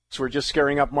So we're just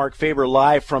scaring up Mark Faber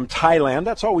live from Thailand.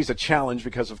 That's always a challenge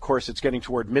because, of course, it's getting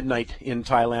toward midnight in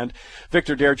Thailand.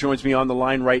 Victor Dare joins me on the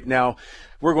line right now.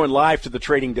 We're going live to the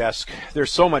trading desk.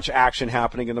 There's so much action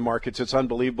happening in the markets. It's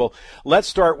unbelievable. Let's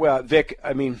start with Vic.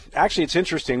 I mean, actually, it's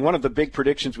interesting. One of the big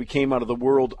predictions we came out of the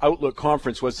World Outlook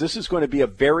Conference was this is going to be a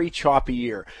very choppy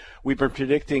year. We've been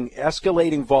predicting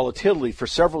escalating volatility for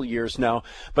several years now,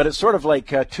 but it's sort of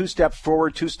like 2 steps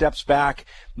forward, 2 steps back,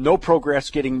 no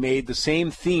progress getting made. The same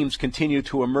themes continue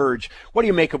to emerge. What do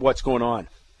you make of what's going on?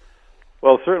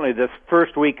 Well, certainly this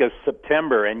first week of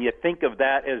September, and you think of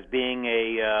that as being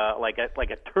like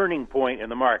a turning point in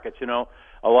the markets. You know,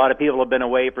 a lot of people have been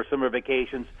away for summer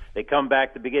vacations. They come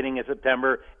back the beginning of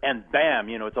September, and bam,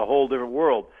 you know, it's a whole different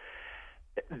world.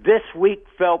 This week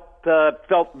felt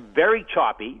very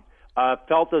choppy.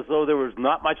 Felt as though there was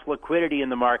not much liquidity in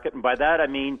the market, and by that I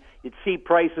mean you'd see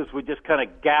prices would just kind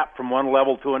of gap from one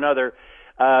level to another.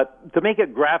 To make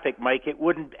it graphic, Mike, it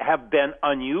wouldn't have been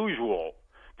unusual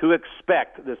to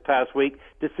expect this past week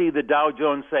to see the Dow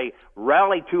Jones, say,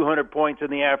 rally 200 points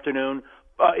in the afternoon,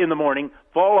 in the morning,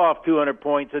 fall off 200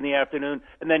 points in the afternoon,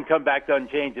 and then come back to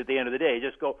unchanged at the end of the day.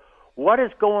 Just go, what is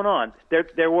going on?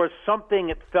 There was something,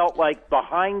 it felt like,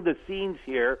 behind the scenes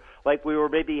here, like we were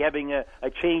maybe having a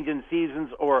change in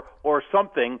seasons or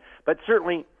something, but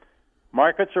certainly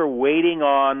markets are waiting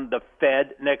on the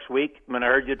Fed next week. I mean, I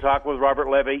heard you talk with Robert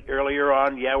Levy earlier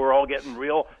on. Yeah, we're all getting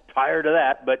real tired of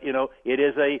that, but you know, it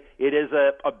is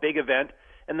a big event.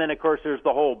 And then of course there's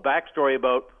the whole backstory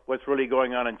about what's really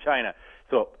going on in China.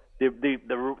 So the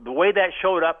way that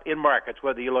showed up in markets,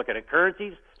 whether you look at it,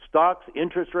 currencies, stocks,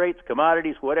 interest rates,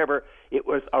 commodities, whatever, it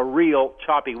was a real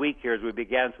choppy week here as we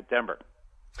began September.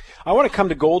 I want to come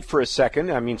to gold for a second.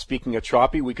 I mean, speaking of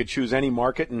choppy, we could choose any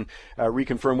market and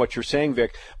reconfirm what you're saying,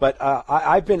 Vic. But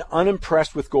I've been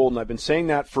unimpressed with gold, and I've been saying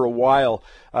that for a while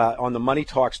on the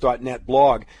MoneyTalks.net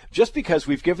blog, just because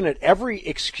we've given it every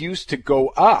excuse to go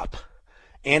up,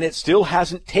 and it still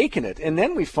hasn't taken it. And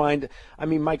then we find, I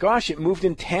mean, my gosh, it moved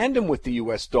in tandem with the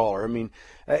U.S. dollar. I mean,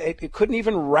 it couldn't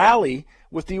even rally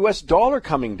with the U.S. dollar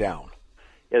coming down.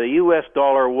 Yeah, the U.S.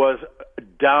 dollar was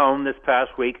down this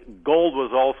past week. Gold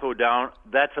was also down.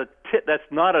 That's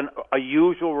not a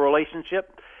usual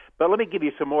relationship. But let me give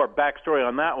you some more backstory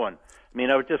on that one. I mean,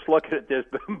 I was just looking at this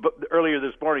earlier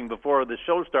this morning before the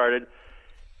show started.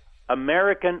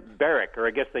 American Barrick, or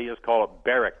I guess they just call it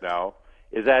Barrick now,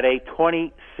 is at a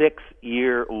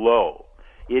 26-year low.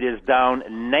 It is down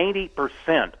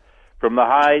 90% from the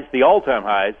highs, the all-time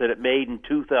highs that it made in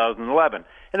 2011.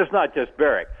 And it's not just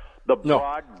Barrick. The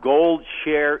broad gold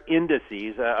share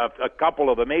indices, a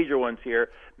couple of the major ones here,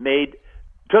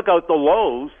 took out the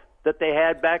lows that they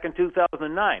had back in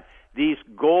 2009. These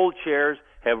gold shares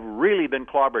have really been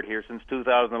clobbered here since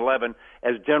 2011,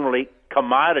 as generally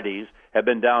commodities have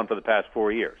been down for the past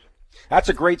 4 years. That's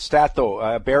a great stat,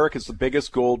 though. Barrick is the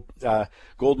biggest gold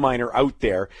miner out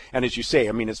there, and as you say,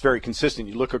 I mean, it's very consistent.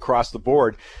 You look across the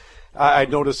board. I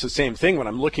noticed the same thing when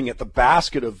I'm looking at the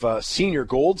basket of senior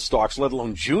gold stocks, let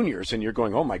alone juniors, and you're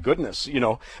going, oh my goodness, you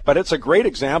know. But it's a great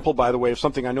example, by the way, of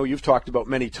something I know you've talked about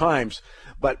many times.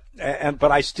 But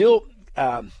I still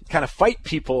kind of fight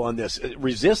people on this.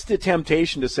 Resist the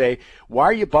temptation to say, why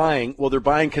are you buying? Well, they're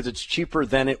buying because it's cheaper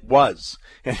than it was.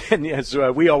 And as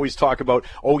we always talk about,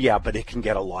 oh yeah, but it can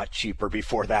get a lot cheaper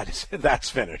before that's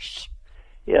finished.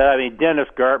 Yeah, I mean, Dennis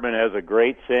Gartman has a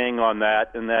great saying on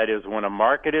that, and that is when a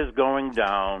market is going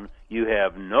down, you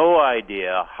have no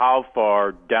idea how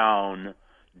far down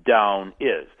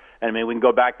is. And I mean, we can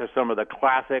go back to some of the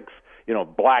classics, you know,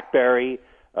 BlackBerry,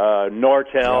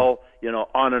 Nortel, you know,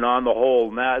 on and on, the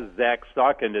whole NASDAQ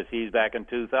stock indices back in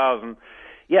 2000.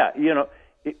 Yeah, you know,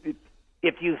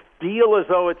 if you feel as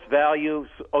though it's value,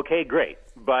 okay, great.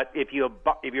 But if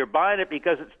you're buying it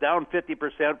because it's down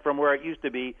 50% from where it used to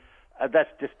be, that's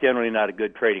just generally not a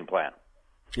good trading plan.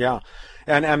 Yeah,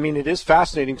 and I mean, it is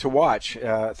fascinating to watch.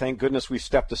 Thank goodness we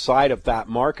stepped aside of that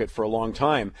market for a long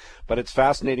time, but it's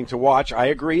fascinating to watch. I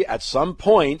agree, at some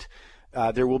point,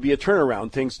 there will be a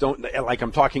turnaround. Things don't, like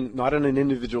I'm talking not in an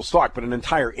individual stock, but an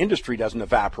entire industry doesn't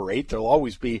evaporate. There'll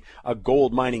always be a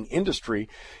gold mining industry,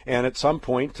 and at some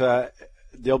point,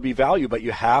 there'll be value, but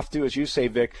you have to, as you say,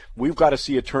 Vic, we've got to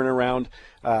see a turnaround.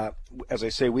 As I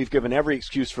say, we've given every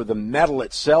excuse for the metal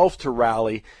itself to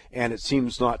rally, and it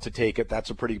seems not to take it. That's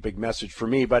a pretty big message for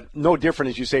me, but no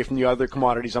different, as you say, from the other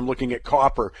commodities. I'm looking at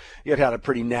copper. It had a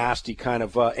pretty nasty kind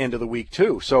of end of the week,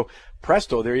 too. So,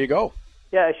 presto, there you go.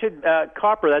 Yeah,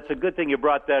 copper, that's a good thing you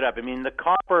brought that up. I mean, the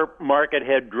copper market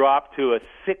had dropped to a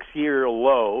 6-year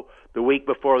low the week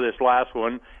before this last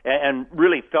one and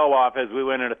really fell off as we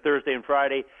went into Thursday and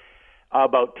Friday.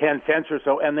 about 10 cents or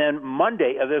so. And then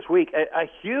Monday of this week, a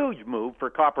huge move for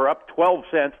copper up 12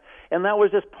 cents. And that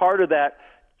was just part of that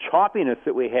choppiness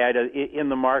that we had in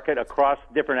the market across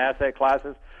different asset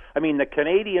classes. I mean, the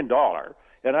Canadian dollar,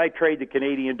 and I trade the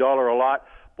Canadian dollar a lot.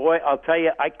 Boy, I'll tell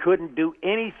you, I couldn't do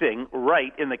anything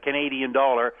right in the Canadian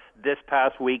dollar this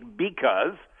past week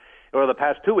because, or the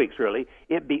past 2 weeks really,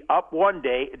 it'd be up one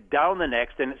day, down the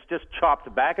next, and it's just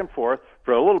chopped back and forth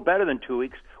for a little better than 2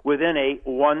 weeks within a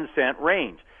 1 cent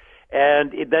range.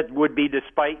 And that would be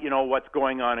despite, what's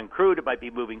going on in crude. It might be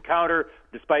moving counter,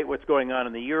 despite what's going on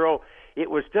in the euro. It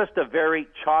was just a very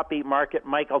choppy market.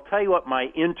 Mike, I'll tell you what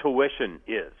my intuition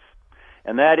is.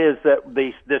 And that is that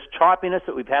this choppiness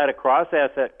that we've had across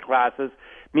asset classes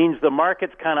means the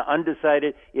market's kind of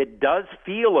undecided. It does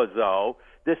feel as though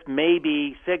this may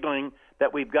be signaling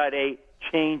that we've got a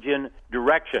change in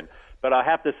direction. But I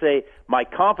have to say my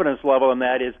confidence level in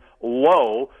that is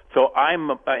low. So I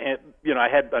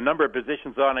had a number of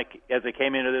positions on it as I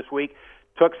came into this week,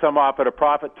 took some off at a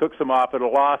profit, took some off at a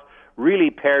loss, really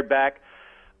pared back.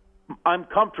 I'm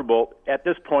comfortable at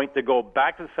this point to go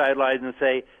back to the sidelines and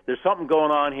say, there's something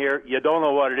going on here. You don't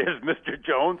know what it is, Mr.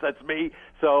 Jones. That's me.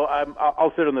 So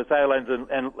I'll sit on the sidelines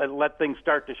and let things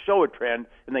start to show a trend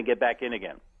and then get back in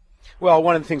again. Well,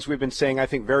 one of the things we've been saying, I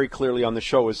think, very clearly on the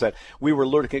show is that we were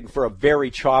looking for a very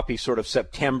choppy sort of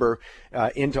September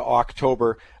into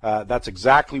October. That's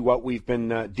exactly what we've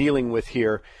been dealing with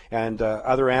here, and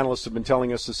other analysts have been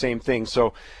telling us the same thing.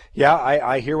 So, yeah,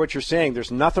 I hear what you're saying.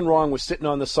 There's nothing wrong with sitting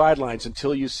on the sidelines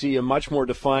until you see a much more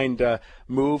defined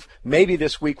move. Maybe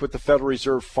this week with the Federal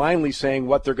Reserve finally saying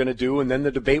what they're going to do, and then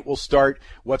the debate will start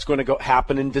what's going to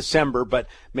happen in December. But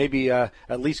maybe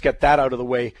at least get that out of the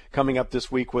way coming up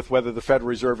this week with whether the Federal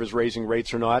Reserve is raising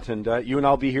rates or not. And you and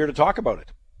I'll be here to talk about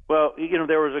it. Well,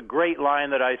 there was a great line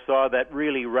that I saw that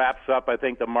really wraps up, I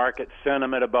think, the market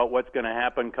sentiment about what's going to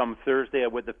happen come Thursday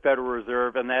with the Federal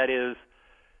Reserve, and that is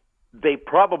they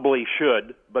probably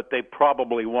should, but they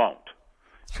probably won't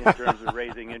in terms of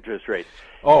raising interest rates.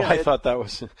 Oh, I thought that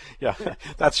was,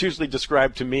 that's usually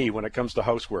described to me when it comes to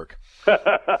housework.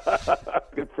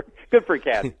 Good for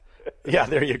Kat. Yeah,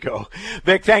 there you go.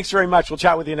 Vic, thanks very much. We'll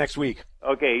chat with you next week.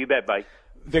 Okay, you bet, bye.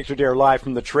 Victor Dare live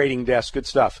from the trading desk. Good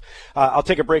stuff. I'll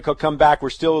take a break. I'll come back.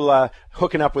 We're still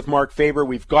hooking up with Mark Faber.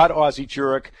 We've got Ozzie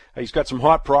Jurek. He's got some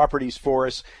hot properties for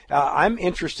us. I'm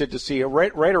interested to see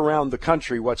right around the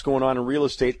country what's going on in real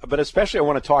estate, but especially I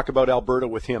want to talk about Alberta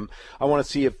with him. I want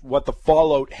to see what the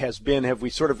fallout has been. Have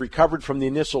we sort of recovered from the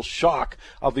initial shock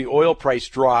of the oil price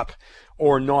drop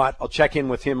or not? I'll check in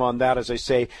with him on that. As I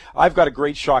say, I've got a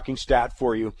great shocking stat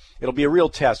for you. It'll be a real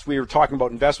test. We were talking about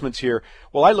investments here.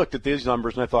 Well, I looked at these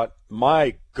numbers and I thought,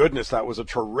 my goodness, that was a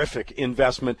terrific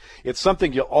investment. It's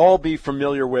something you'll all be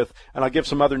familiar with, and I'll give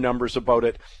some other numbers about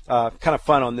it. Kind of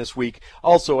fun on this week.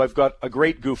 Also, I've got a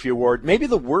great Goofy Award, maybe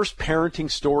the worst parenting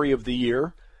story of the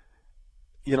year.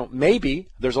 Maybe.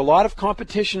 There's a lot of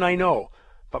competition, I know.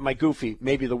 But my Goofy,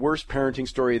 maybe the worst parenting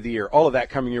story of the year. All of that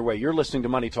coming your way. You're listening to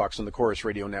Money Talks on the Chorus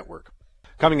Radio Network.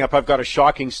 Coming up, I've got a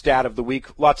shocking stat of the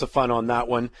week. Lots of fun on that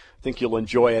one. I think you'll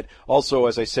enjoy it. Also,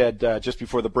 as I said just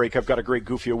before the break, I've got a great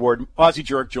Goofy Award. Ozzie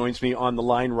Jurek joins me on the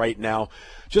line right now.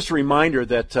 Just a reminder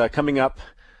that coming up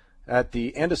at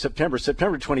the end of September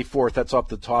 24th, that's off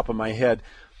the top of my head,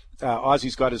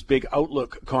 Ozzie's got his big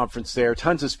Outlook conference there.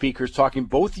 Tons of speakers talking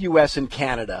both U.S. and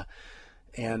Canada.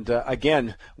 And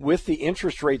again, with the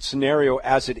interest rate scenario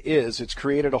as it is, it's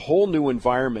created a whole new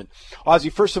environment. Ozzie,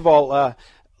 first of all,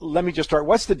 let me just start.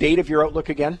 What's the date of your Outlook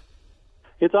again?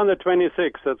 It's on the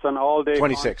 26th. It's an all-day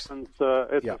 26th. conference.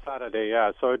 It's a Saturday,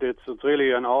 yeah. So it's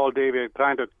really an all-day. We're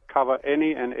trying to cover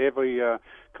any and every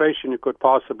question you could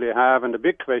possibly have. And the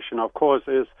big question, of course,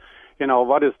 is,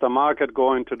 what is the market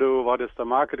going to do? What is the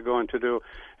market going to do?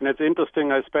 And it's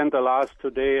interesting, I spent the last 2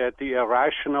 days at the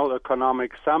Irrational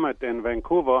Economic Summit in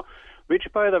Vancouver, which,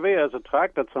 by the way, has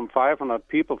attracted some 500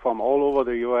 people from all over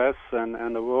the U.S.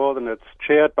 and the world, and it's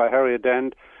chaired by Harry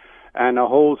Dent and a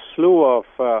whole slew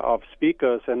of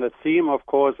speakers. And the theme, of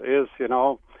course, is,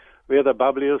 we're the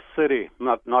bubbliest city,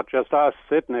 not just us,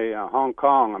 Sydney, Hong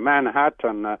Kong,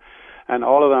 Manhattan, and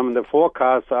all of them, the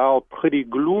forecasts are all pretty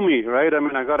gloomy, right? I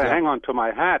mean, I got to hang on to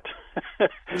my hat.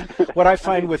 What I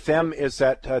find with them is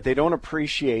that they don't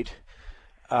appreciate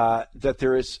that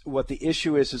there is, what the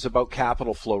issue is about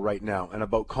capital flow right now and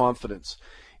about confidence.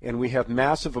 And we have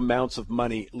massive amounts of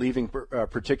money leaving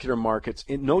particular markets,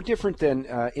 no different than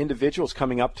individuals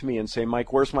coming up to me and saying,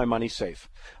 Mike, where's my money safe?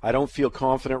 I don't feel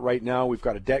confident right now. We've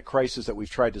got a debt crisis that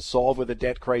we've tried to solve with a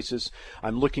debt crisis.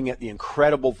 I'm looking at the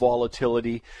incredible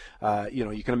volatility.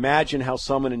 You can imagine how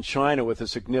someone in China with a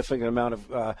significant amount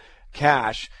of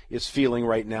cash is feeling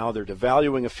right now. They're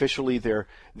devaluing officially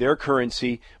their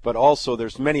currency, but also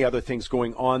there's many other things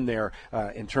going on there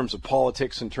in terms of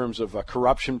politics, in terms of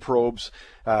corruption probes.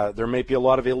 There may be a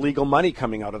lot of illegal money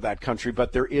coming out of that country,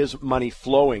 but there is money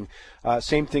flowing.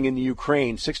 Same thing in the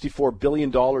Ukraine. $64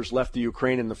 billion left the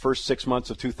Ukraine in the first 6 months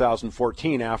of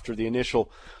 2014 after the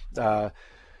initial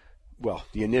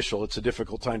it's a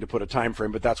difficult time to put a time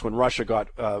frame, but that's when Russia got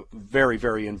very,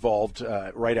 very involved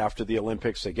right after the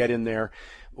Olympics. They get in there.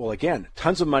 Well, again,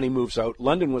 tons of money moves out.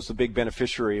 London was the big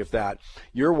beneficiary of that.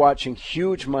 You're watching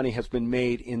huge money has been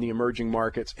made in the emerging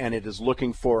markets, and it is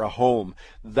looking for a home.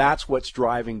 That's what's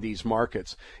driving these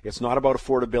markets. It's not about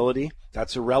affordability.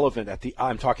 That's irrelevant.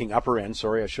 I'm talking upper end.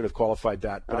 Sorry, I should have qualified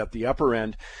that. But at the upper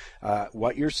end,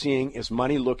 what you're seeing is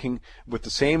money looking with the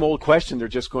same old question. They're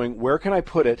just going, where can I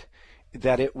put it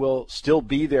that it will still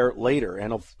be there later?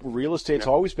 And real estate's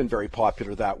always been very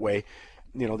popular that way.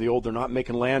 You know, they're not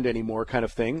making land anymore kind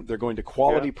of thing. They're going to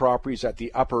quality properties at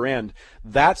the upper end.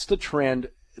 That's the trend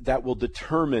that will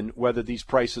determine whether these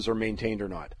prices are maintained or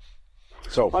not.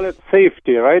 So, well, it's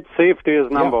safety, right? Safety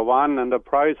is number one, and the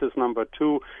price is number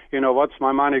two. You know, what's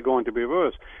my money going to be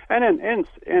worth? And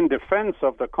in defense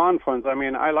of the conference, I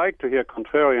mean, I like to hear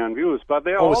contrarian views, but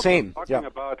they're also talking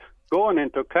about going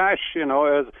into cash, you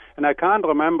know, and I can't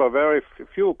remember very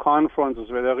few conferences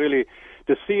where they really,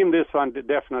 the theme this one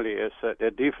definitely is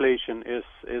deflation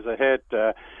is ahead,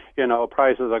 you know,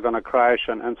 prices are going to crash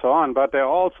and so on, but they're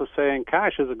also saying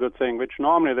cash is a good thing, which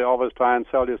normally they always try and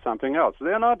sell you something else.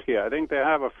 They're not here. I think they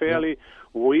have a fairly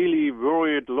really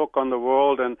worried look on the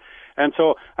world, and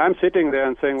so I'm sitting there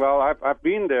and saying, well, I've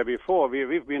been there before.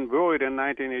 We've been worried in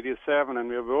 1987, and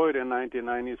we were worried in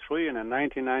 1993, and in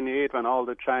 1998 when all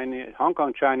the Hong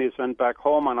Kong Chinese went back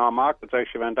home and our markets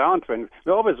actually went down.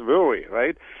 We always worry,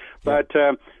 right? But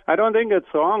I don't think it's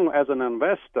wrong as an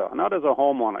investor, not as a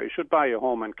homeowner. You should buy your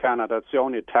home in Canada. It's the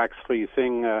only tax-free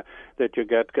thing that you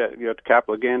get your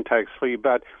capital gain tax-free.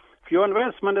 But for your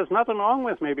investment, there's nothing wrong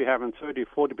with maybe having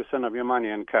 30-40% of your money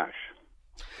in cash.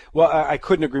 Well, I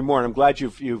couldn't agree more, and I'm glad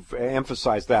you've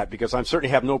emphasized that, because I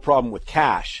certainly have no problem with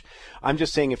cash. I'm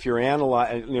just saying if you're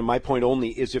analyzing, my point only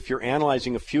is if you're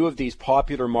analyzing a few of these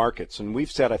popular markets, and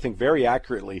we've said, I think very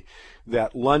accurately,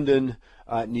 that London,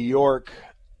 New York,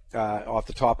 off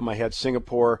the top of my head,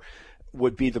 Singapore,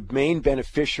 would be the main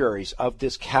beneficiaries of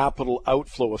this capital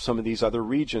outflow of some of these other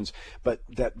regions, but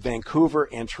that Vancouver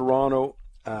and Toronto,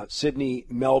 Sydney,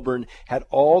 Melbourne had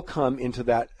all come into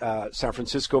that, San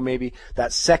Francisco maybe,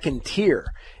 that second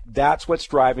tier. That's what's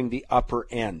driving the upper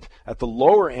end. At the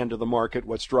lower end of the market,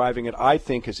 what's driving it, I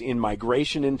think, is in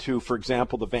migration into, for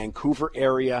example, the Vancouver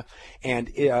area and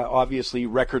obviously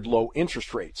record low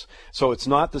interest rates. So it's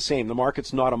not the same. The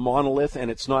market's not a monolith,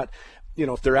 and it's not, you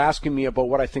know, if they're asking me about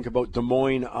what I think about Des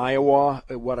Moines, Iowa,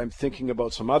 what I'm thinking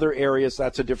about some other areas,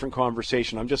 that's a different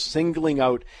conversation. I'm just singling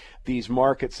out these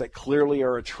markets that clearly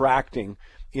are attracting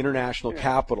international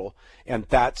capital, and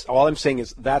that's all I'm saying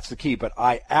is that's the key. But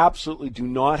I absolutely do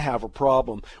not have a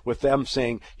problem with them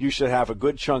saying you should have a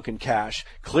good chunk in cash.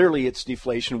 Clearly it's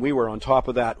deflation. We were on top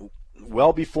of that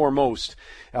well before most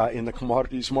in the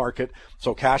commodities market,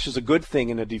 so cash is a good thing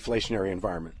in a deflationary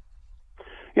environment.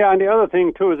 Yeah, and the other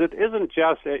thing, too, is it isn't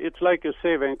just, it's like you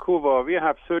say, Vancouver, we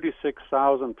have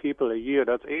 36,000 people a year.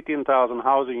 That's 18,000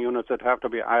 housing units that have to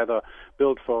be either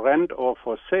built for rent or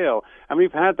for sale. And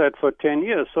we've had that for 10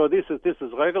 years. So this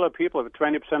is regular people.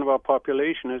 20% of our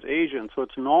population is Asian, so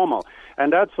it's normal.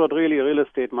 And that's what really real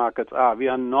estate markets are. We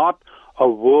are not a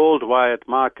worldwide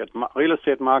market. Real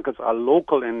estate markets are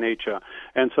local in nature.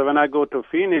 And so when I go to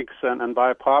Phoenix and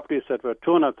buy properties that were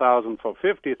 $200,000 for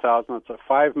 $50,000, it's a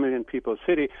 5 million people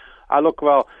city, I look,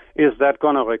 well, is that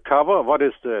going to recover? What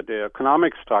is the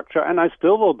economic structure? And I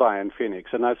still will buy in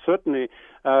Phoenix. And I certainly,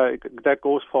 that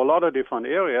goes for a lot of different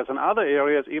areas. And other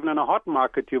areas, even in a hot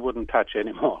market, you wouldn't touch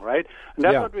anymore, right? And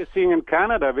that's what we're seeing in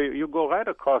Canada. You go right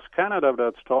across Canada,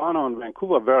 that's Toronto and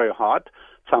Vancouver, very hot.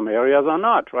 Some areas are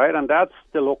not, right? And that's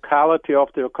the locality of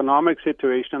the economic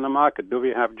situation in the market. Do we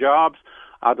have jobs?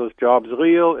 Are those jobs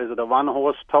real? Is it a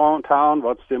one-horse town?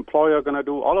 What's the employer going to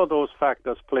do? All of those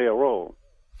factors play a role.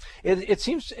 It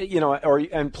seems,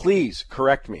 and please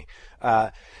correct me,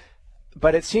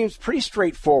 but it seems pretty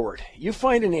straightforward. You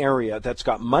find an area that's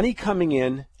got money coming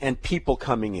in and people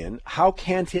coming in. How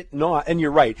can't it not? And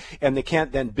you're right. And they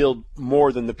can't then build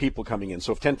more than the people coming in.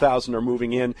 So if 10,000 are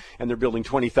moving in and they're building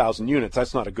 20,000 units,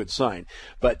 that's not a good sign.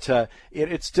 But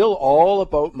it's still all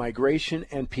about migration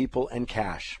and people and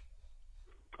cash.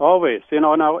 Always.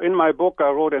 Now in my book I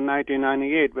wrote in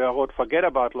 1998, where I wrote, forget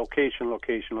about location,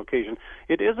 location, location.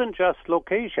 It isn't just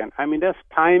location. I mean, there's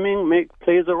timing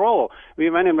plays a role. We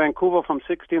went in Vancouver from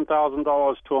 $16,000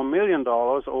 to $1 million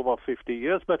over 50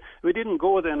 years, but we didn't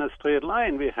go there in a straight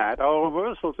line. We had our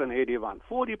reversals in 81,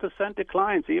 40%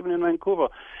 declines even in Vancouver.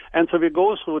 And so we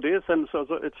go through this, and so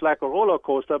it's like a roller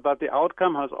coaster, but the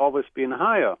outcome has always been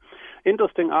higher.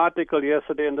 Interesting article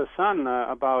yesterday in The Sun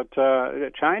about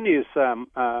Chinese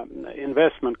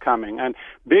investment coming, and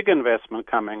big investment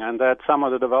coming, and that some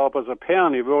of the developers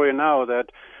apparently worry now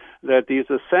that these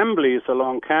assemblies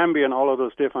along Cambie and all of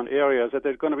those different areas, that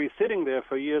they're going to be sitting there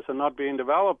for years and not being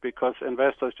developed because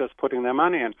investors just putting their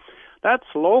money in. That's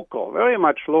local, very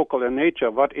much local in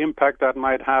nature, what impact that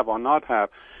might have or not have.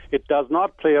 It does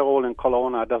not play a role in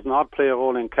Kelowna, it does not play a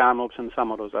role in Kamloops and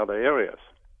some of those other areas.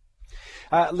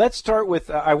 Let's start with,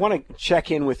 I want to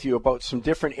check in with you about some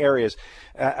different areas,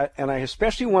 and I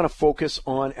especially want to focus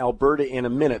on Alberta in a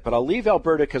minute, but I'll leave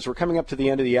Alberta because we're coming up to the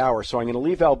end of the hour, so I'm going to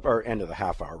leave end of the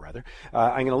half hour, rather.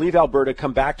 I'm going to leave Alberta,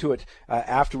 come back to it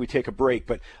after we take a break,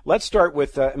 but let's start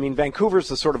with, Vancouver's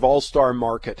the sort of all-star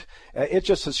market. It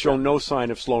just has shown no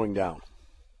sign of slowing down.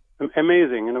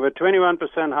 Amazing. We're 21%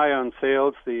 higher on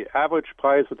sales. The average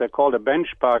price, what they call the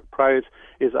benchmark price,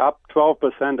 is up 12%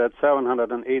 at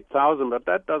 $708,000, but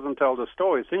that doesn't tell the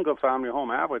story. Single-family home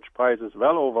average price is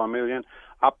well over $1 million,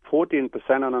 up 14%,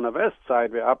 and on the west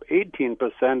side, we're up 18%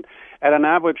 at an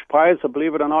average price,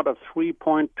 believe it or not, of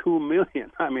 $3.2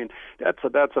 million. I mean, that's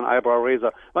an eyebrow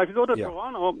raiser. But if you go to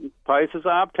Toronto, prices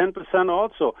are up 10%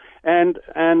 also, and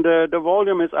the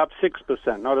volume is up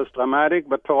 6%. Not as dramatic,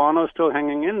 but Toronto is still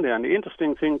hanging in there. And the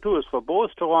interesting thing, too, is for both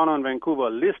Toronto and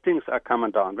Vancouver, listings are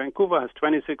coming down. Vancouver has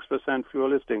 26% fewer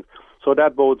listings, so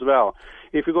that bodes well.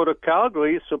 If you go to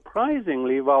Calgary,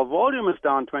 surprisingly, while volume is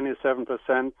down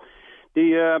 27%,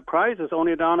 the price is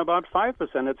only down about 5%.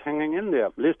 It's hanging in there.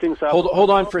 Listings are... Hold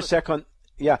on for a second.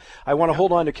 Yeah, I want to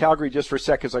hold on to Calgary just for a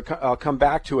second because I'll come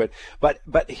back to it. But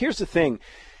here's the thing.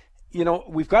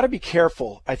 We've got to be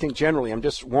careful, I think, generally. I'm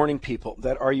just warning people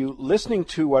that are you listening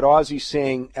to what Ozzy's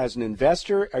saying as an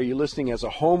investor? Are you listening as a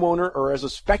homeowner or as a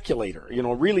speculator?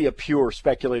 Really a pure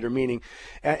speculator, meaning,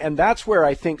 and that's where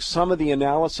I think some of the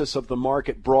analysis of the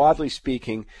market, broadly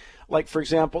speaking, like, for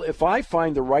example, if I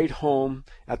find the right home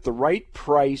at the right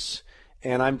price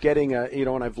and I'm getting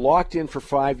and I've locked in for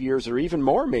 5 years or even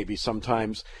more maybe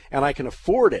sometimes, and I can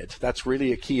afford it, that's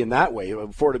really a key in that way.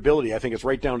 Affordability, I think, is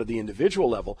right down to the individual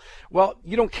level. Well,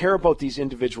 you don't care about these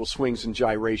individual swings and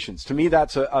gyrations. To me,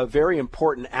 that's a very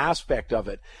important aspect of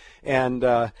it. And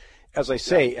as I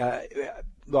say,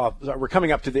 we're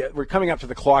coming up to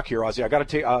the clock here, Ozzy. I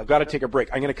got to take a break.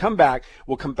 I'm going to come back.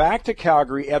 We'll come back to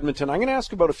Calgary, Edmonton. I'm going to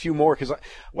ask about a few more because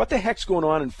what the heck's going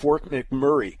on in Fort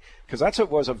McMurray? Because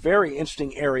was a very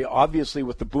interesting area, obviously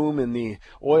with the boom in the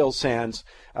oil sands.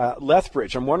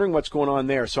 Lethbridge. I'm wondering what's going on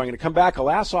there. So I'm going to come back. I'll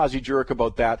ask Ozzy Jurek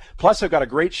about that. Plus, I've got a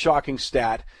great shocking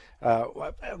stat.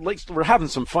 At least we're having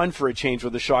some fun for a change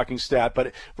with the shocking stat,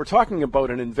 but we're talking about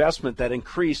an investment that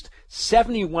increased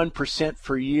 71%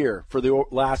 per year for the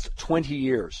last 20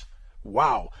 years.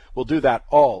 Wow. We'll do that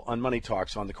all on Money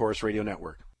Talks on the Chorus Radio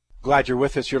Network. Glad you're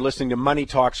with us. You're listening to Money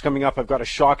Talks. Coming up, I've got a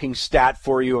shocking stat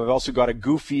for you. I've also got a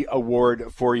goofy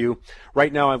award for you.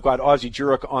 Right now, I've got Ozzy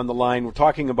Jurek on the line. We're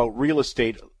talking about real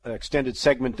estate, extended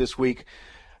segment this week.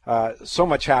 So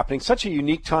much happening. Such a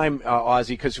unique time, Ozzy,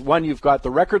 because one, you've got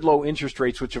the record low interest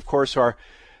rates, which of course are,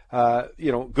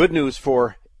 good news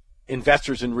for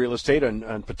investors in real estate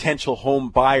and potential home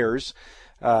buyers.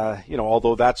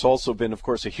 Although that's also been, of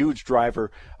course, a huge driver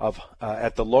of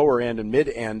at the lower end and mid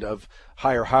end of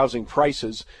higher housing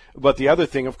prices. But the other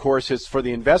thing, of course, is for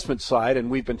the investment side, and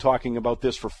we've been talking about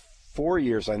this for 4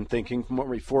 years, I'm thinking,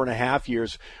 maybe 4.5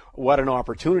 years, what an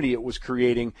opportunity it was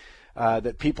creating.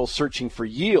 That people searching for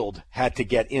yield had to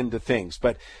get into things.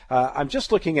 But I'm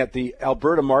just looking at the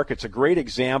Alberta market. It's a great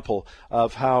example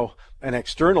of how an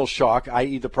external shock,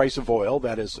 i.e. the price of oil,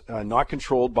 that is not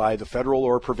controlled by the federal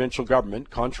or provincial government,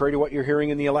 contrary to what you're hearing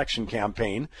in the election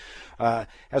campaign,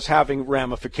 as having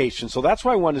ramifications. So that's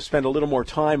why I wanted to spend a little more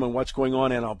time on what's going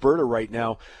on in Alberta right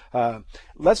now.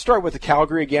 Let's start with the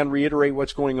Calgary again, reiterate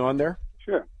what's going on there.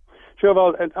 Sure. Sure.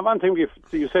 Well, and one thing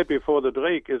you said before the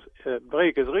break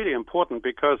is really important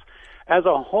because as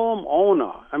a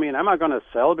homeowner, am I going to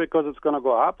sell because it's going to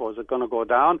go up or is it going to go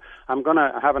down? I'm going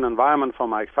to have an environment for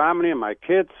my family and my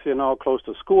kids, close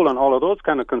to school and all of those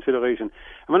kind of considerations.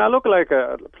 And when I look like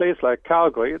a place like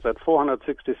Calgary, it's at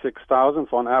 $466,000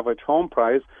 for an average home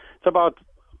price. It's about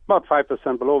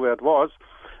 5% below where it was.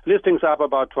 listings up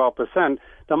about 12%.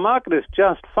 The market is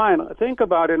just fine. Think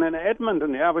about it. In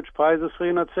Edmonton, the average price is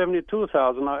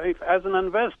 $372,000. Now, if as an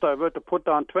investor I were to put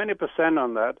down 20%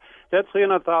 on that, that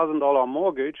 $300,000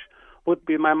 mortgage would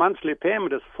be my monthly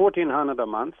payment is $1,400 a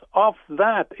month. Of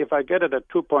that, if I get it at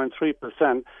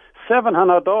 2.3%,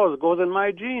 $700 goes in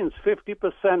my jeans,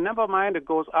 50%. Never mind, it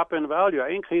goes up in value. I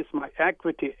increase my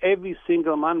equity every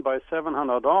single month by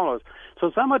 $700.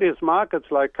 So some of these markets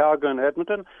like Calgary and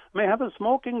Edmonton may have a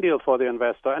smoking deal for the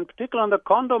investor, and particularly on the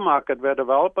condo market where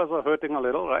developers are hurting a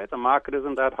little, right? The market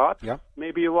isn't that hot. Yeah.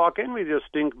 Maybe you walk in with your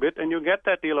stink bit and you get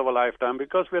that deal of a lifetime,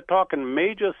 because we're talking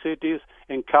major cities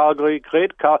in Calgary,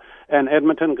 and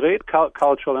Edmonton, great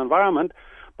cultural environment.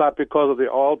 But because of the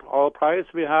oil price,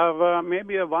 we have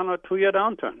maybe a 1 or 2 year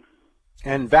downturn.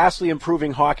 And vastly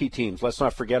improving hockey teams. Let's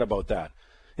not forget about that.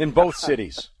 In both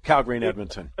cities, Calgary and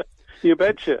Edmonton. You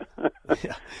betcha.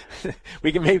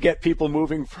 We can maybe get people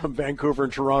moving from Vancouver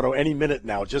and Toronto any minute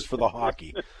now just for the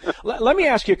hockey. Let me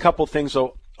ask you a couple things,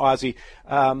 though, Ozzie.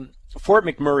 Fort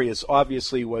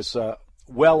McMurray was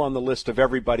well on the list of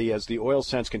everybody as the oil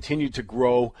sands continued to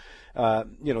grow.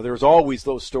 There's always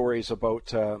those stories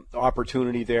about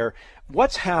opportunity there.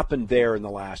 What's happened there in the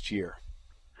last year?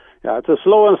 Yeah, it's the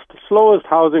slowest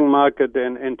housing market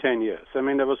in 10 years. I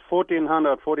mean, there was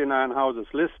 1,449 houses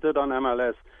listed on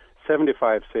MLS,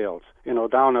 75 sales,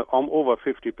 down over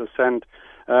 50%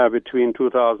 between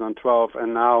 2012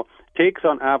 and now. Takes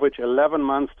on average 11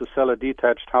 months to sell a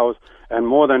detached house and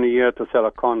more than a year to sell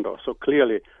a condo. So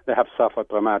clearly they have suffered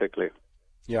dramatically.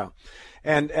 Yeah.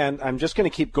 And I'm just going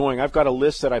to keep going. I've got a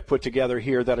list that I put together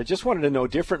here that I just wanted to know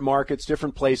different markets,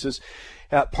 different places.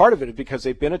 Part of it is because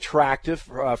they've been attractive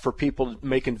for people to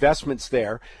make investments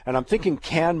there. And I'm thinking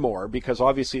Canmore, because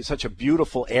obviously it's such a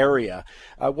beautiful area.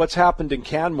 What's happened in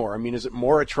Canmore? I mean, is it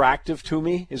more attractive to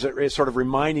me? Is it sort of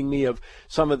reminding me of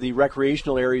some of the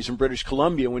recreational areas in British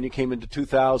Columbia when you came into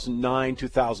 2009,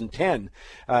 2010,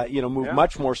 moved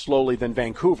much more slowly than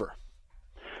Vancouver?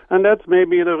 And that's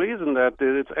maybe the reason that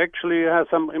it actually has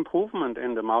some improvement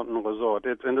in the mountain resort.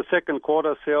 It's in the second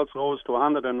quarter, sales rose to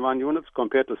 101 units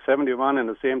compared to 71 in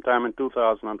the same time in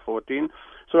 2014.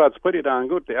 So that's pretty darn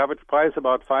good. The average price,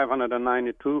 about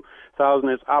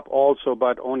 $592,000, is up also,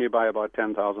 but only by about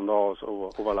 $10,000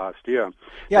 over last year.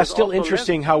 Yeah, it's still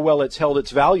interesting how well it's held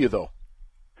its value, though.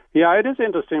 Yeah, it is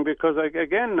interesting because,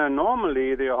 again,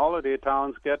 normally the holiday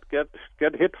towns get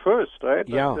hit first, right?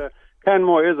 Yeah. But,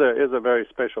 Canmore is a very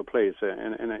special place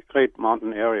in a great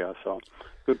mountain area, so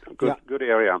good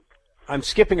area. I'm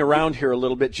skipping around here a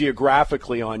little bit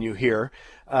geographically on you here.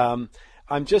 I'm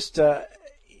just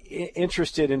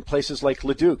interested in places like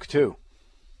Leduc too.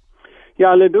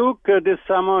 Yeah, Leduc this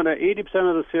summer, 80%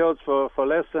 of the sales for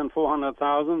less than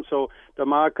 $400,000. So the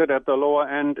market at the lower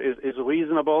end is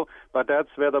reasonable, but that's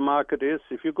where the market is.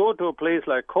 If you go to a place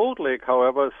like Cold Lake,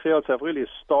 however, sales have really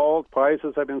stalled.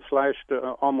 Prices have been slashed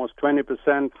almost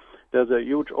 20%. There's a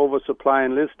huge oversupply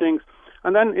in listings.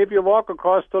 And then if you walk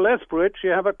across to Lethbridge, you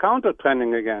have a counter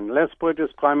trending again. Lethbridge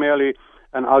is primarily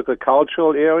an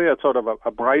agricultural area. It's sort of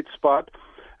a bright spot.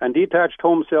 And detached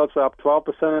home sales are up 12%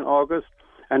 in August.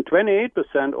 And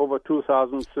 28% over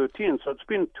 2013. So it's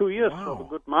been 2 years of a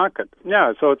good market.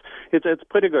 Yeah, so it's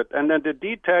pretty good. And then the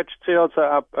detached sales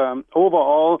are up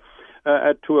overall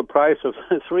to a price of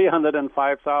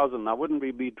 $305,000. Now, wouldn't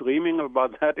we be dreaming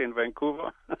about that in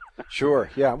Vancouver? Sure.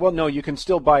 Yeah. Well, no, you can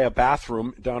still buy a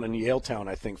bathroom down in Yaletown,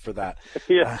 I think, for that.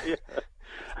 Yeah.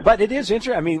 But it is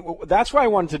interesting. I mean, that's why I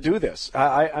wanted to do this.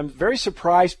 I'm very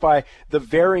surprised by the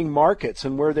varying markets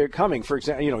and where they're coming. For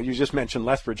example, you just mentioned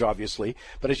Lethbridge, obviously,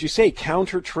 but as you say,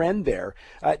 counter trend there.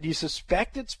 Do you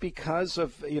suspect it's because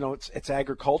of, it's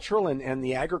agricultural and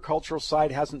the agricultural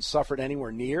side hasn't suffered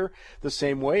anywhere near the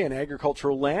same way, and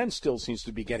agricultural land still seems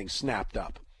to be getting snapped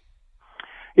up?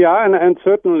 Yeah, and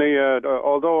certainly,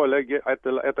 although at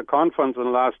the conference in the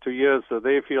last 2 years,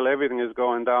 they feel everything is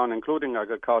going down, including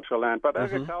agricultural land. But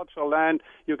agricultural land,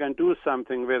 you can do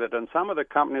something with it. And some of the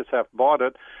companies have bought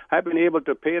it, have been able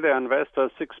to pay their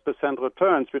investors 6%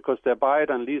 returns because they buy it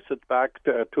and lease it back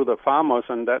to the farmers.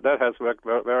 And that has worked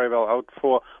very well out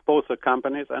for both the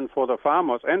companies and for the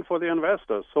farmers and for the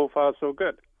investors. So far, so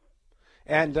good.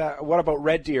 And what about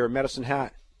Red Deer, Medicine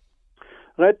Hat?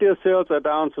 Red Deer sales are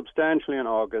down substantially in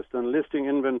August, and listing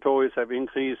inventories have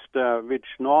increased, which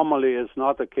normally is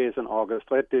not the case in August.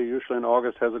 Red Deer usually in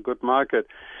August has a good market.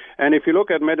 And if you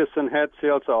look at Medicine Hat,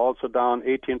 sales are also down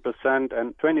 18%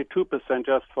 and 22%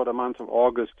 just for the month of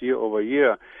August year over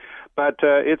year. But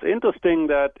it's interesting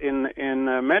that in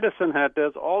Medicine Hat,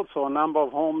 there's also a number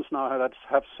of homes now that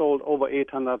have sold over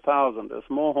 800,000. There's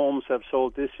more homes have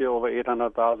sold this year over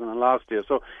 800,000 than last year.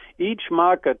 So each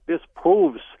market, this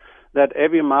proves that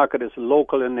every market is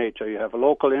local in nature. You have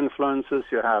local influences,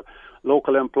 you have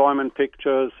local employment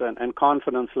pictures and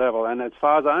confidence level. And as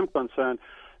far as I'm concerned,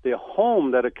 the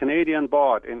home that a Canadian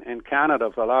bought in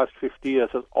Canada for the last 50 years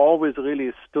has always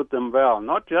really stood them well,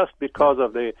 not just because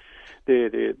of the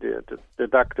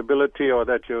deductibility or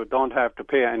that you don't have to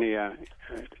pay any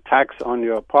tax on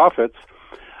your profits,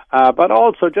 but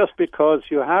also just because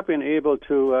you have been able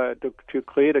to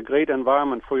create a great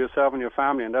environment for yourself and your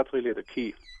family, and that's really the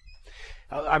key.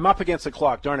 I'm up against the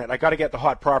clock, darn it. I got to get the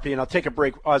hot property, and I'll take a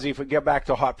break. Ozzie, if we get back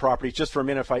to hot properties just for a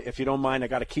minute, if you don't mind, I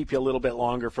got to keep you a little bit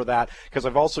longer for that because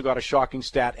I've also got a shocking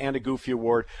stat and a goofy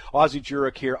award. Ozzie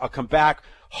Jurek here. I'll come back.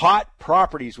 Hot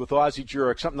properties with Ozzie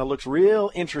Jurek, something that looks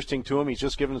real interesting to him. He's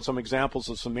just given some examples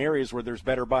of some areas where there's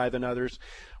better buy than others.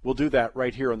 We'll do that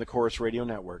right here on the Chorus Radio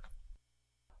Network.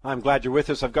 I'm glad you're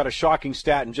with us. I've got a shocking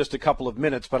stat in just a couple of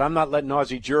minutes, but I'm not letting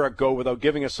Ozzie Jurek go without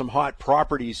giving us some hot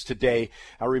properties today.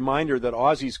 A reminder that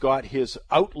Ozzie's got his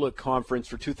Outlook Conference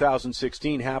for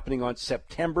 2016 happening on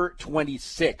September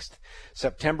 26th.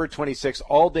 September 26th,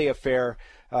 all-day affair.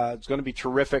 It's going to be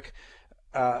terrific.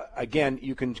 Again,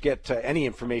 you can get any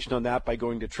information on that by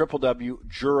going to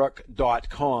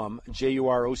www.jurek.com,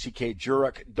 J-U-R-O-C-K,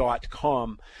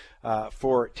 Jurek.com,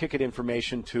 for ticket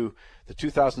information to the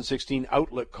 2016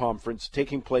 Outlook Conference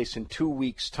taking place in 2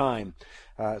 weeks' time.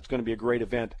 It's going to be a great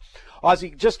event.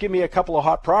 Ozzie, just give me a couple of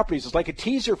hot properties. It's like a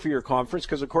teaser for your conference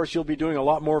because, of course, you'll be doing a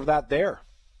lot more of that there.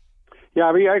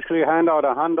 Yeah, we actually hand out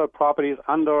 100 properties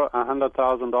under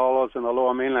 $100,000 in the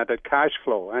Lower Mainland at cash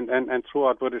flow and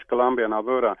throughout British Columbia and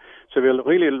Alberta. So we're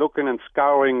really looking and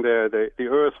scouring the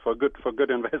earth for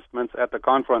good investments at the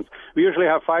conference. We usually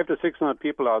have 500 to 600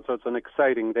 people out, so it's an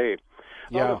exciting day.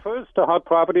 Yeah. Well, the first hot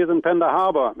property is in Pender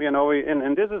Harbor.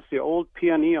 And this is the old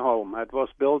P&E home. It was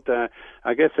built,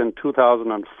 I guess, in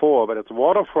 2004, but it's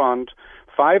waterfront,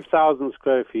 5,000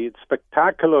 square feet,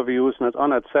 spectacular views, and it's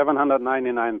on at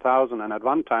 $799,000, and at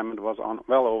one time it was on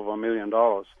well over $1 million.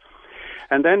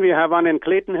 And then we have one in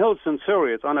Clayton Hills in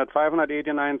Surrey. It's on at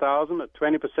 $589,000. A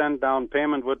 20% down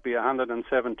payment would be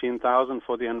 $117,000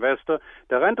 for the investor.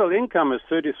 The rental income is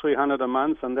 $3,300 a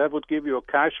month, and that would give you a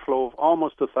cash flow of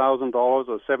almost $1,000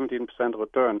 or 17%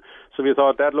 return. So we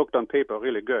thought that looked on paper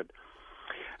really good.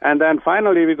 And then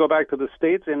finally, we go back to the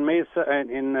States. In Mesa,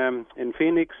 in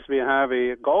Phoenix, we have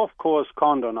a golf course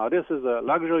condo. Now, this is a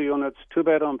luxury units,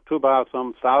 2-bedroom,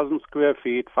 2-bathroom, 1,000 square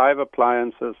feet, 5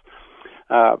 appliances,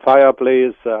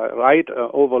 fireplace, right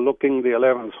overlooking the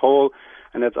 11th hole,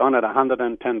 and it's on at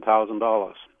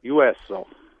 $110,000 U.S. So.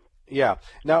 Yeah.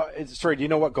 Now, sorry, do you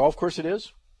know what golf course it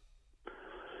is?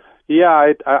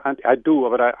 Yeah, I do,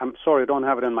 but I'm sorry, I don't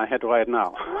have it in my head right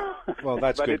now. Well,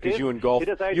 that's good because you and golf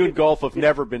have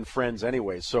never been friends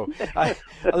anyway. So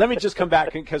let me just come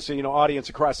back because, audience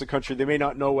across the country, they may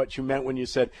not know what you meant when you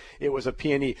said it was a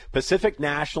P&E. Pacific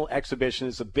National Exhibition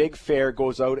is a big fair,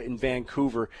 goes out in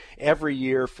Vancouver every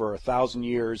year for 1,000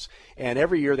 years. And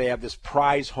every year they have this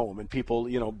prize home and people,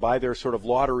 buy their sort of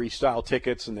lottery style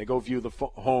tickets and they go view the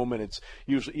home and it's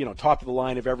usually, top of the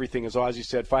line of everything, as Ozzie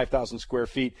said, 5,000 square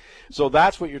feet. So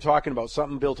that's what you're talking about,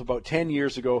 something built about 10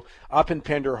 years ago up in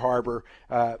Pender Harbor,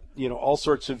 all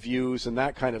sorts of views and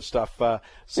that kind of stuff.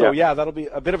 Yeah, that'll be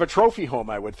a bit of a trophy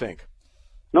home, I would think.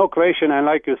 No question, and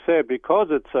like you said, because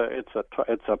it's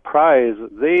a prize,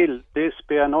 they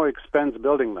spare no expense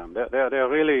building them. They're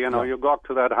really, you go up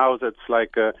to that house, it's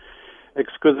like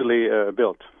exquisitely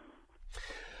built.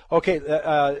 Okay,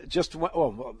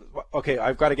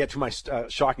 I've got to get to my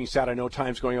shocking stat. I know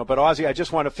time's going on. But, Ozzie, I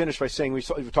just want to finish by saying we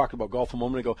talked about golf a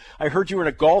moment ago. I heard you were in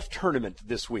a golf tournament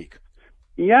this week.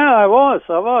 Yeah, I was.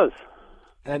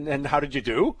 And how did you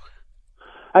do?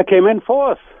 I came in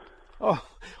fourth. Oh,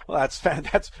 well, that's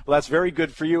very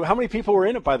good for you. How many people were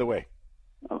in it, by the way?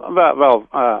 Well,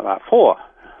 4.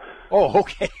 Oh,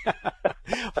 okay.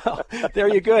 Well, there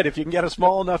you go. If you can get a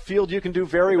small enough field, you can do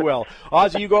very well.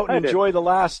 Ozzie, you go out and enjoy the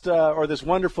last, this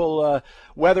wonderful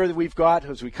weather that we've got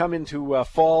as we come into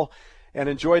fall, and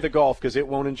enjoy the golf because it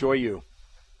won't enjoy you.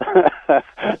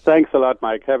 Thanks a lot,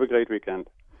 Mike. Have a great weekend.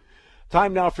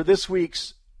 Time now for this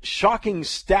week's shocking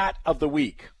stat of the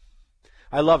week.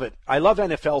 I love it. I love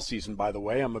NFL season, by the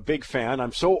way. I'm a big fan.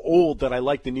 I'm so old that I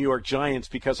like the New York Giants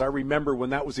because I remember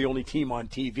when that was the only team on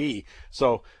TV.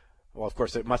 So, well, of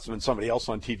course, it must have been somebody else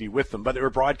on TV with them, but they were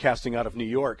broadcasting out of New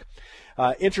York.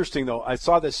 Interesting, though, I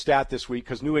saw this stat this week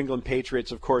because New England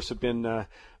Patriots, of course, have been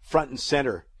front and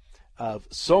center of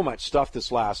so much stuff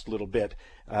this last little bit.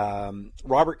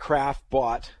 Robert Kraft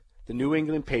bought the New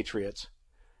England Patriots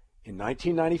in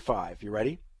 1995, you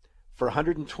ready, for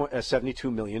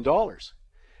 $172 million.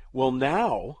 Well,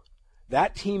 now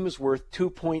that team is worth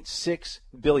 $2.6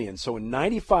 billion. So in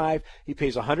 95, he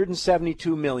pays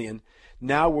 $172 million,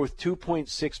 now worth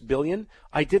 $2.6 billion.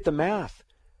 I did the math.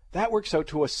 That works out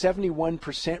to a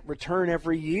 71% return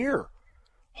every year.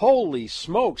 Holy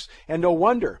smokes. And no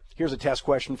wonder. Here's a test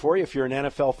question for you if you're an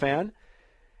NFL fan.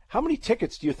 How many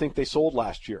tickets do you think they sold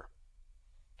last year?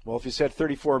 Well, if you said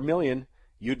 34 million,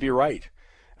 you'd be right.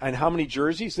 And how many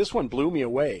jerseys? This one blew me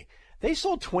away. They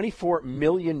sold 24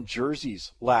 million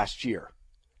jerseys last year.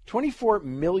 24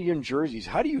 million jerseys.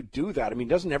 How do you do that? I mean,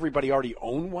 doesn't everybody already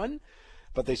own one?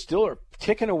 But they still are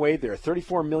ticking away there.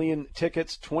 34 million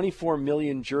tickets, 24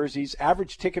 million jerseys.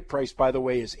 Average ticket price, by the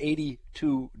way, is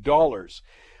 $82.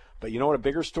 But you know what a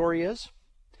bigger story is?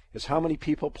 Is how many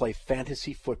people play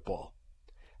fantasy football.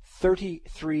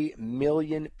 33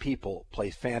 million people play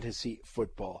fantasy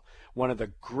football. One of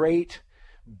the great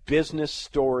business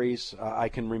stories I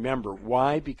can remember.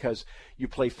 Why? Because you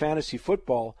play fantasy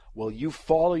football. Well, you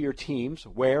follow your teams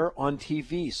where? On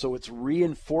TV. So it's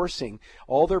reinforcing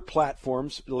all their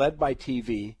platforms led by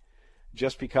TV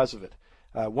just because of it.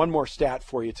 One more stat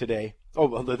for you today. Oh,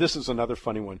 well, this is another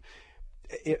funny one.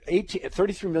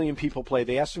 33 million people play.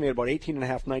 They estimate about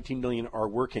 18.5, 19 million are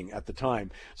working at the time.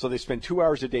 So they spend 2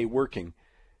 hours a day working.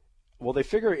 Well, they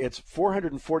figure it's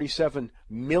 $447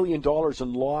 million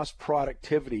in lost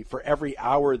productivity for every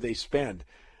hour they spend.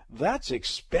 That's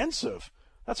expensive.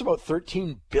 That's about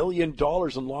 $13 billion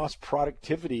in lost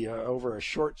productivity over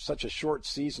such a short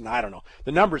season. I don't know.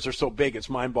 The numbers are so big, it's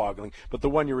mind-boggling. But the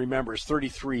one you remember is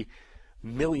 33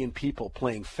 million people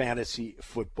playing fantasy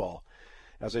football.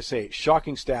 As I say,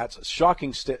 shocking stats,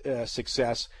 shocking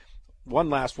success. One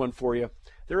last one for you.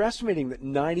 They're estimating that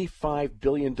 $95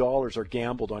 billion are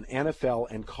gambled on NFL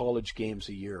and college games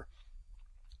a year.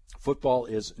 Football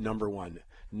is number one.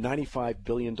 $95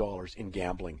 billion in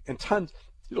gambling. And tons,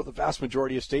 the vast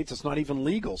majority of states, it's not even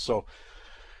legal. So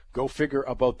go figure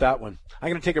about that one. I'm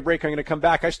going to take a break. I'm going to come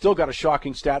back. I still got a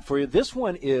shocking stat for you. This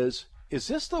one is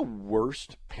this the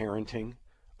worst parenting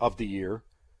of the year?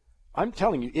 I'm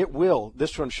telling you, it will.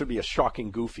 This one should be a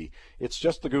shocking goofy. It's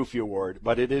just the Goofy Award,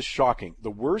 but it is shocking. The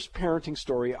worst parenting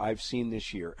story I've seen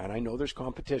this year, and I know there's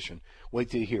competition. Wait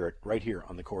till you hear it right here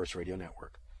on the Chorus Radio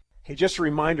Network. Hey, just a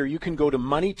reminder, you can go to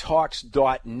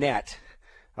MoneyTalks.net.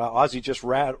 Ozzy just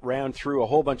ran through a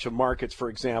whole bunch of markets, for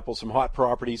example, some hot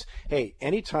properties. Hey,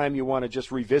 anytime you want to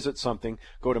just revisit something,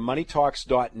 go to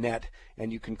MoneyTalks.net,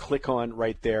 and you can click on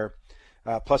right there.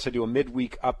 Plus, I do a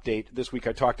midweek update. This week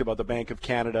I talked about the Bank of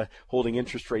Canada holding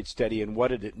interest rates steady and what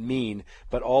did it mean.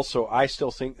 But also, I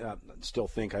think it's going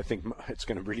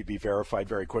to really be verified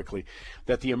very quickly,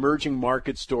 that the emerging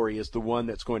market story is the one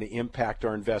that's going to impact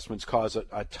our investments, cause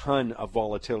a ton of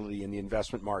volatility in the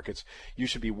investment markets. You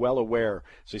should be well aware,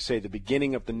 as I say, the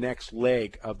beginning of the next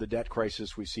leg of the debt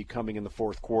crisis we see coming in the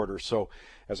fourth quarter. So,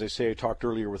 as I say, I talked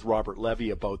earlier with Robert Levy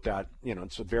about that.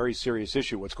 It's a very serious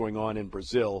issue, what's going on in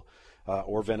Brazil.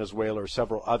 Or Venezuela or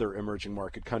several other emerging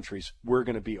market countries. It's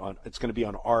going to be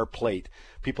on our plate.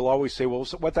 People always say, well,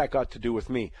 what that got to do with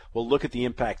me? Well, look at the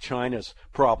impact China's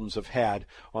problems have had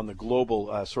on the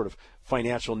global sort of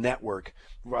financial network,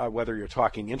 whether you're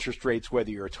talking interest rates,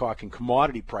 whether you're talking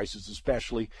commodity prices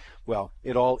especially. Well,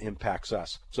 it all impacts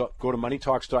us. So go to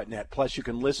moneytalks.net. Plus, you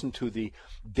can listen to the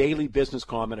daily business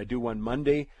comment. I do one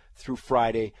Monday through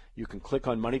Friday. You can click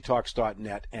on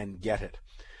moneytalks.net and get it.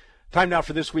 Time now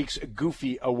for this week's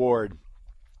Goofy Award.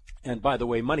 And by the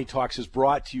way, Money Talks is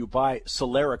brought to you by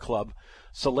Solera Club.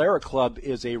 Solera Club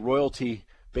is a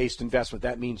royalty-based investment.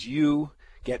 That means you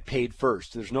get paid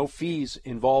first. There's no fees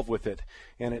involved with it.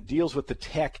 And it deals with the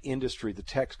tech industry, the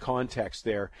tech context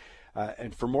there.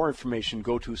 And for more information,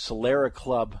 go to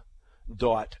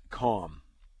soleraclub.com.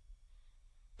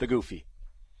 The Goofy.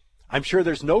 I'm sure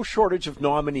there's no shortage of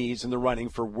nominees in the running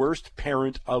for Worst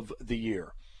Parent of the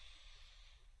Year.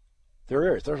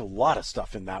 There's a lot of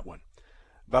stuff in that one.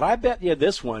 But I bet you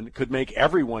this one could make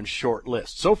everyone's short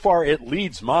list. So far, it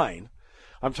leads mine.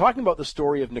 I'm talking about the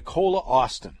story of Nicola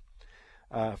Austin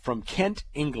from Kent,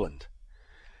 England.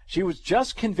 She was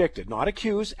just convicted, not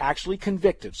accused, actually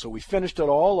convicted, so we finished it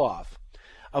all off,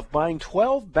 of buying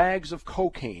 12 bags of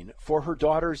cocaine for her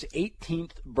daughter's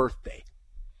 18th birthday.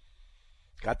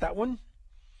 Got that one?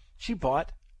 She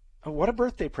bought, what a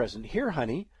birthday present. Here,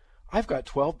 honey, I've got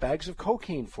 12 bags of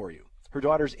cocaine for you. Her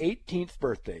daughter's 18th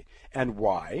birthday. And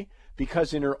why?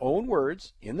 Because in her own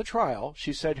words, in the trial,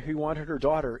 she said he wanted her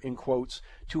daughter, in quotes,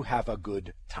 to have a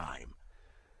good time.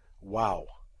 Wow.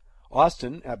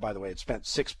 Austin, by the way,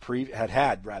 had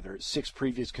had 6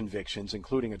 previous convictions,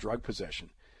 including a drug possession.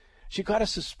 She got a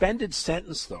suspended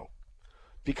sentence, though,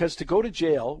 because to go to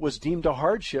jail was deemed a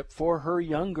hardship for her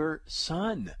younger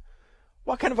son.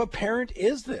 What kind of a parent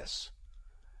is this?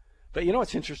 But you know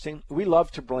what's interesting? We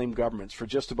love to blame governments for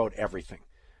just about everything.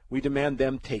 We demand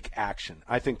them take action.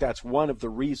 I think that's one of the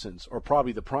reasons, or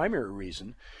probably the primary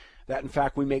reason, that in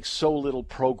fact we make so little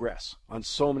progress on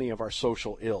so many of our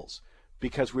social ills,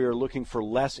 because we are looking for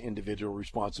less individual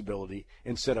responsibility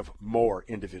instead of more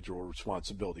individual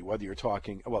responsibility, whether you're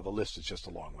talking, well, the list is just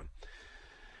a long one.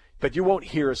 But you won't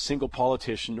hear a single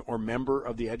politician or member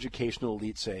of the educational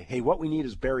elite say, hey, what we need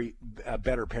is better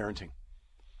parenting.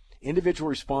 Individual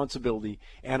responsibility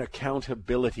and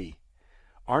accountability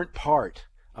aren't part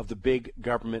of the big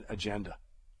government agenda.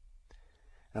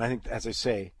 And I think, as I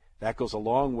say, that goes a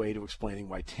long way to explaining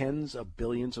why tens of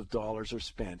billions of dollars are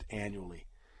spent annually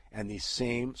and these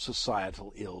same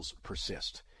societal ills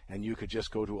persist. And you could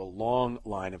just go to a long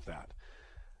line of that.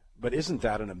 But isn't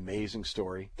that an amazing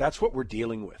story? That's what we're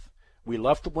dealing with. We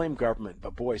love to blame government,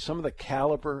 but boy, some of the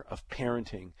caliber of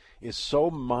parenting is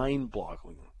so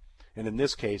mind-boggling. And in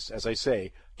this case, as I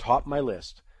say, top my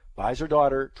list, buys her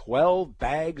daughter 12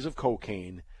 bags of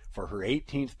cocaine for her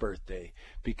 18th birthday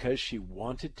because she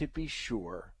wanted to be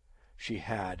sure she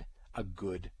had a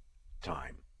good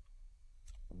time.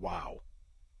 Wow.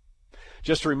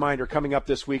 Just a reminder, coming up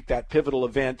this week, that pivotal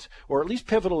event, or at least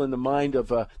pivotal in the mind of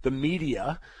the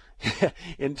media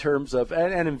in terms of,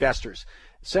 and investors.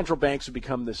 Central banks have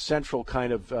become the central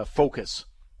kind of focus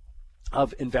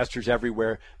of investors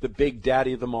everywhere. The big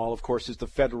daddy of them all, of course, is the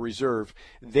Federal Reserve.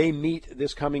 They meet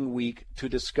this coming week to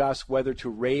discuss whether to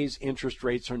raise interest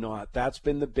rates or not. That's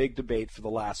been the big debate for the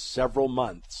last several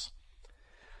months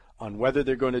on whether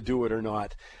they're going to do it or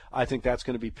not. I think that's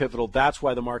going to be pivotal. That's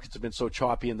why the markets have been so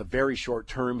choppy in the very short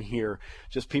term here.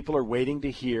 Just people are waiting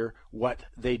to hear what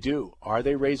they do. Are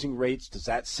they raising rates? Does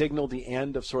that signal the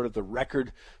end of sort of the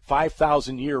record,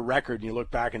 5,000-year record, and you look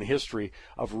back in history,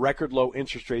 of record low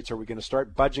interest rates? Are we going to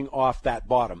start budging off that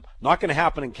bottom? Not going to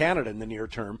happen in Canada in the near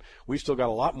term. We've still got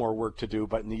a lot more work to do,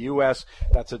 but in the U.S.,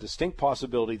 that's a distinct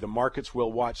possibility. The markets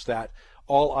will watch that.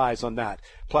 All eyes on that.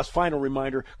 Plus, final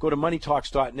reminder, go to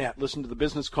MoneyTalks.net. Listen to the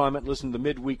business comment. Listen to the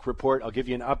midweek report. I'll give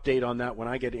you an update on that when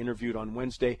I get interviewed on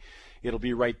Wednesday. It'll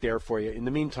be right there for you. In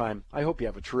the meantime, I hope you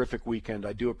have a terrific weekend.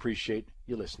 I do appreciate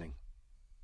you listening.